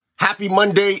Happy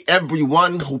Monday,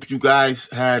 everyone. Hope you guys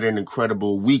had an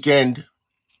incredible weekend.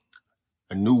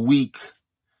 A new week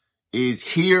is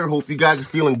here. Hope you guys are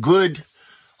feeling good.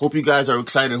 Hope you guys are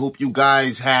excited. Hope you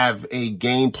guys have a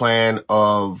game plan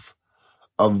of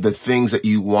the things that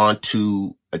you want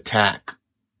to attack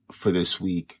for this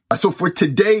week. So for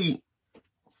today,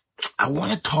 I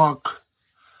want to talk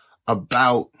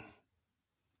about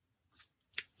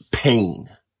pain.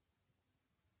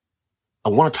 I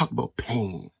want to talk about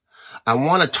pain. I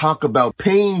want to talk about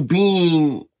pain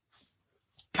being,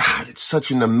 God, it's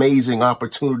such an amazing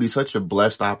opportunity, such a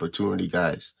blessed opportunity,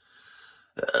 guys.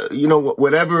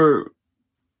 Whatever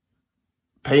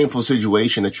painful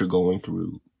situation that you're going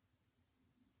through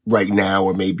right now,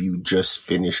 or maybe you just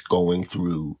finished going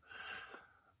through,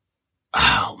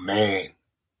 oh man,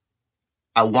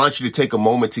 I want you to take a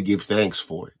moment to give thanks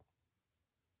for it.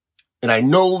 And I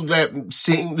know that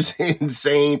seems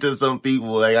insane to some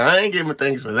people. Like, I ain't giving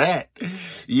thanks for that.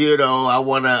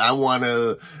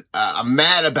 I'm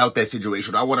mad about that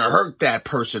situation. I want to hurt that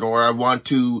person, or I want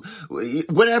to,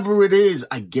 whatever it is,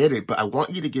 I get it. But I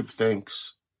want you to give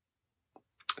thanks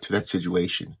to that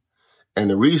situation. And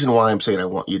the reason why I'm saying I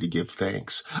want you to give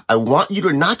thanks, I want you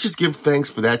to not just give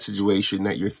thanks for that situation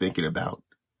that you're thinking about.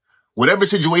 Whatever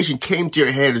situation came to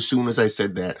your head as soon as I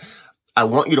said that, I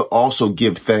want you to also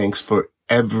give thanks for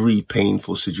every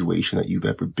painful situation that you've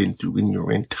ever been through in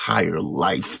your entire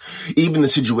life. Even the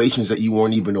situations that you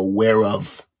weren't even aware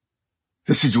of.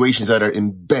 The situations that are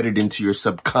embedded into your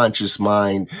subconscious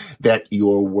mind that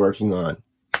you're working on,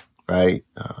 right?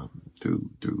 Through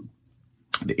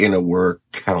the inner work,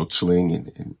 counseling,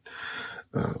 and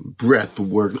breath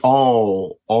work,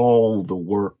 all the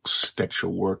works that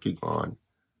you're working on.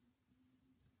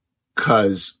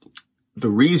 'Cause the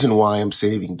reason why I'm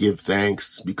saying give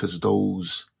thanks is because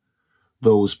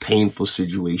those painful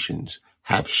situations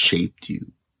have shaped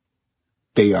you.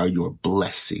 They are your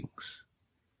blessings.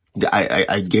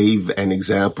 I gave an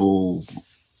example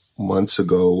months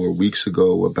ago or weeks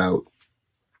ago about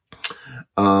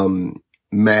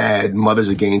mad mothers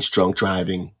against drunk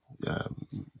driving.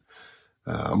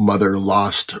 A mother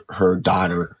lost her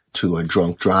daughter to a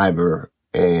drunk driver,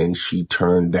 and she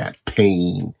turned that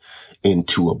pain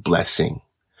into a blessing.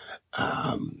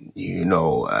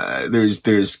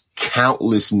 There's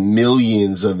countless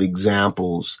millions of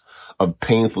examples of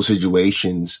painful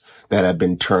situations that have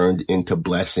been turned into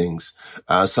blessings.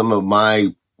 Some of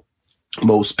my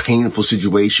most painful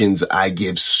situations I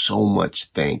give so much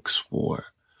thanks for,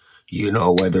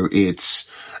 whether it's,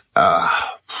 oh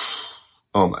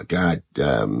my God,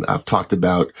 I've talked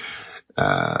about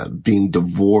being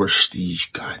divorced.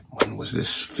 God, when was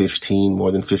this?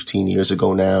 More than 15 years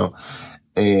ago now.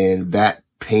 And that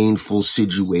painful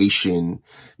situation,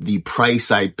 the price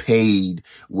I paid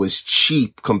was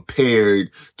cheap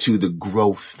compared to the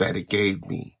growth that it gave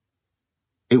me.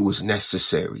 It was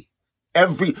necessary.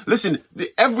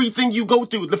 Everything you go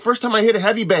through, the first time I hit a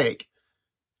heavy bag,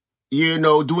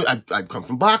 I come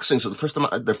from boxing. So the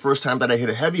first time that I hit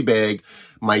a heavy bag,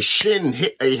 my shin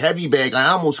hit a heavy bag. I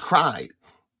almost cried,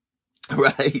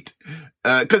 right?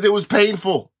 'Cause it was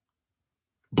painful,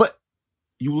 but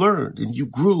you learned and you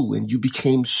grew and you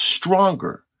became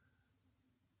stronger.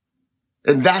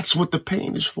 And that's what the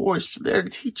pain is for. It's there to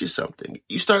teach you something.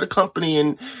 You start a company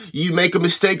and you make a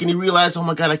mistake and you realize, oh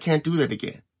my God, I can't do that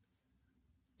again.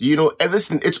 And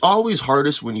listen, it's always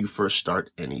hardest when you first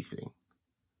start anything.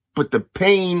 But the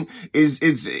pain is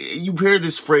you hear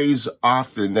this phrase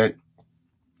often that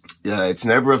it's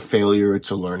never a failure,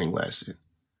 it's a learning lesson.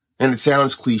 And it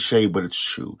sounds cliche, but it's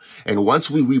true. And once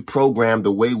we reprogram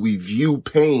the way we view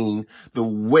pain, the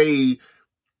way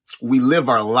we live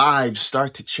our lives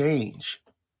start to change.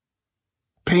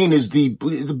 Pain is the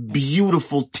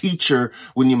beautiful teacher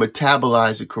when you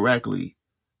metabolize it correctly.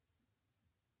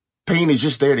 Pain is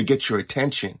just there to get your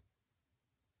attention.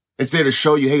 It's there to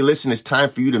show you, hey, listen, it's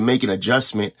time for you to make an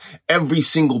adjustment. Every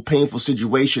single painful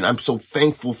situation, I'm so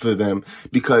thankful for them,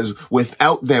 because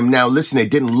without them, now listen, it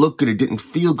didn't look good, it didn't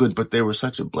feel good, but they were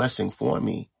such a blessing for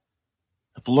me.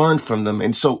 I've learned from them.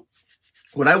 And so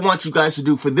what I want you guys to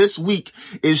do for this week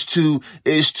is to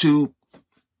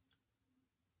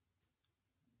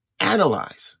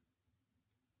analyze.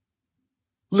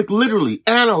 Literally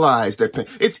analyze that pain.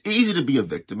 It's easy to be a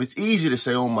victim. It's easy to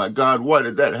say, oh my God, why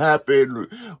did that happen?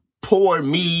 Poor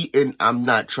me. And I'm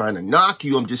not trying to knock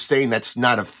you. I'm just saying that's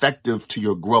not effective to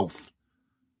your growth.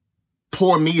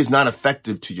 Poor me is not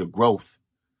effective to your growth.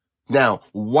 Now,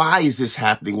 why is this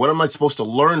happening? What am I supposed to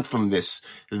learn from this?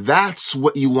 That's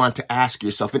what you want to ask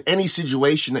yourself in any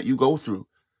situation that you go through.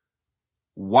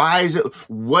 Why is it?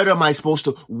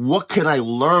 What can I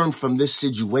learn from this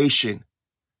situation?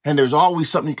 And there's always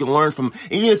something you can learn from.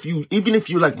 Even if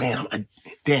you're like, man,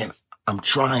 I'm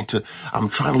trying to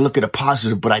look at a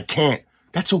positive, but I can't.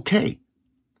 That's okay.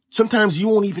 Sometimes you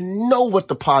won't even know what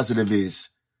the positive is.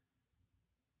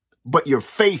 But your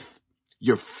faith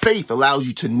allows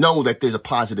you to know that there's a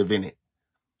positive in it.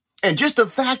 And just the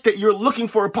fact that you're looking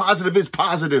for a positive is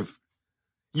positive.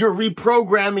 You're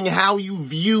reprogramming how you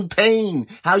view pain,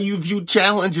 how you view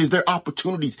challenges, their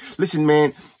opportunities. Listen,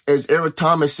 man, as Eric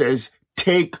Thomas says,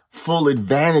 take full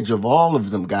advantage of all of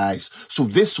them, guys. So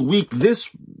this week,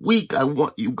 I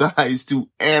want you guys to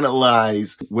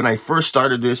analyze. When I first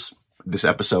started this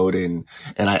episode and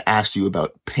I asked you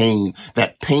about pain,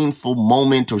 that painful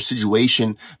moment or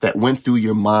situation that went through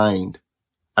your mind,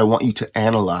 I want you to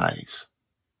analyze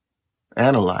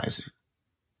it.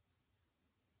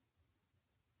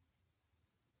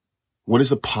 What is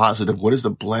the positive? What is the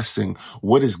blessing?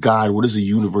 What is God? What is the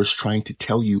universe trying to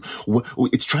tell you?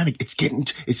 It's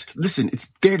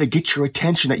there to get your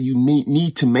attention that you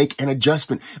need to make an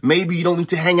adjustment. Maybe you don't need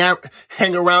to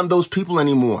hang around those people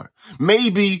anymore.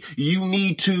 Maybe you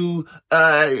need to,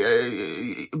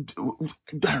 I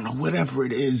don't know, whatever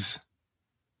it is.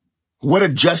 What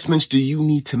adjustments do you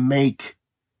need to make?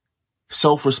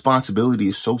 Self-responsibility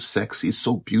is so sexy. It's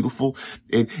so beautiful.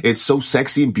 It's so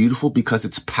sexy and beautiful because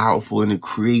it's powerful and it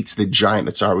creates the giant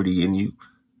that's already in you.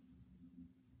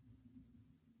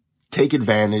 Take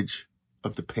advantage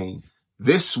of the pain.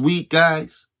 This week,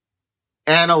 guys,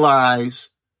 analyze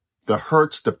the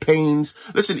hurts, the pains.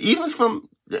 Listen, even from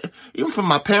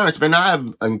my parents, man, I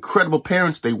have incredible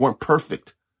parents. They weren't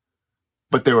perfect,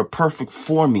 but they were perfect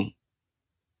for me.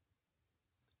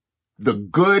 The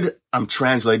good, I'm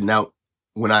translating out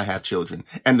when I have children.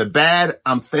 And the bad,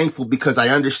 I'm thankful because I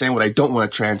understand what I don't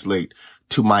want to translate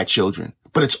to my children.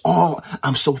 But it's all,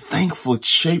 I'm so thankful it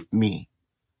shaped me.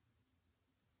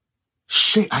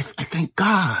 I thank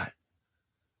God.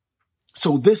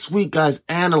 So this week, guys,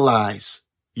 analyze.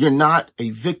 You're not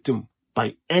a victim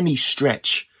by any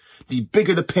stretch. The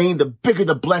bigger the pain, the bigger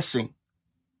the blessing.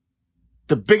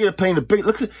 The bigger the pain,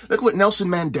 look what Nelson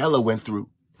Mandela went through.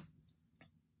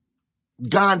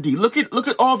 Gandhi, look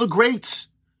at all the greats.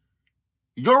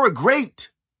 You're a great.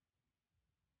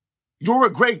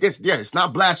 It's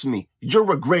not blasphemy.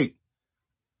 You're a great.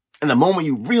 And the moment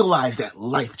you realize that,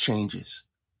 life changes.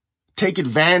 Take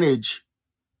advantage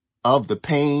of the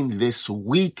pain this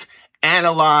week.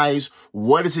 Analyze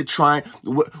what is it trying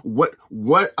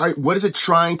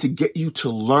to get you to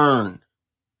learn?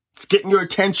 It's getting your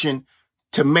attention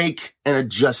to make an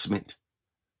adjustment.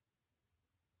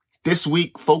 This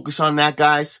week, focus on that,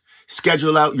 guys.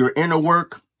 Schedule out your inner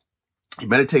work,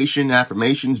 meditation,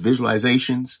 affirmations,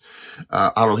 visualizations,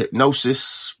 auto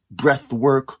hypnosis, breath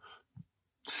work.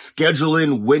 Schedule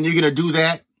in when you're going to do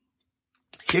that.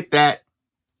 Hit that,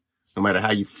 no matter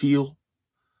how you feel.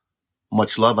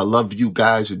 Much love. I love you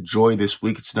guys. Enjoy this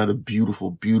week. It's another beautiful,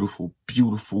 beautiful,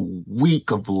 beautiful week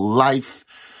of life.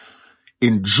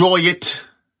 Enjoy it.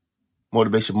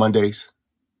 Motivation Mondays.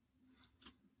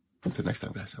 Until next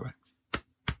time, guys. All right.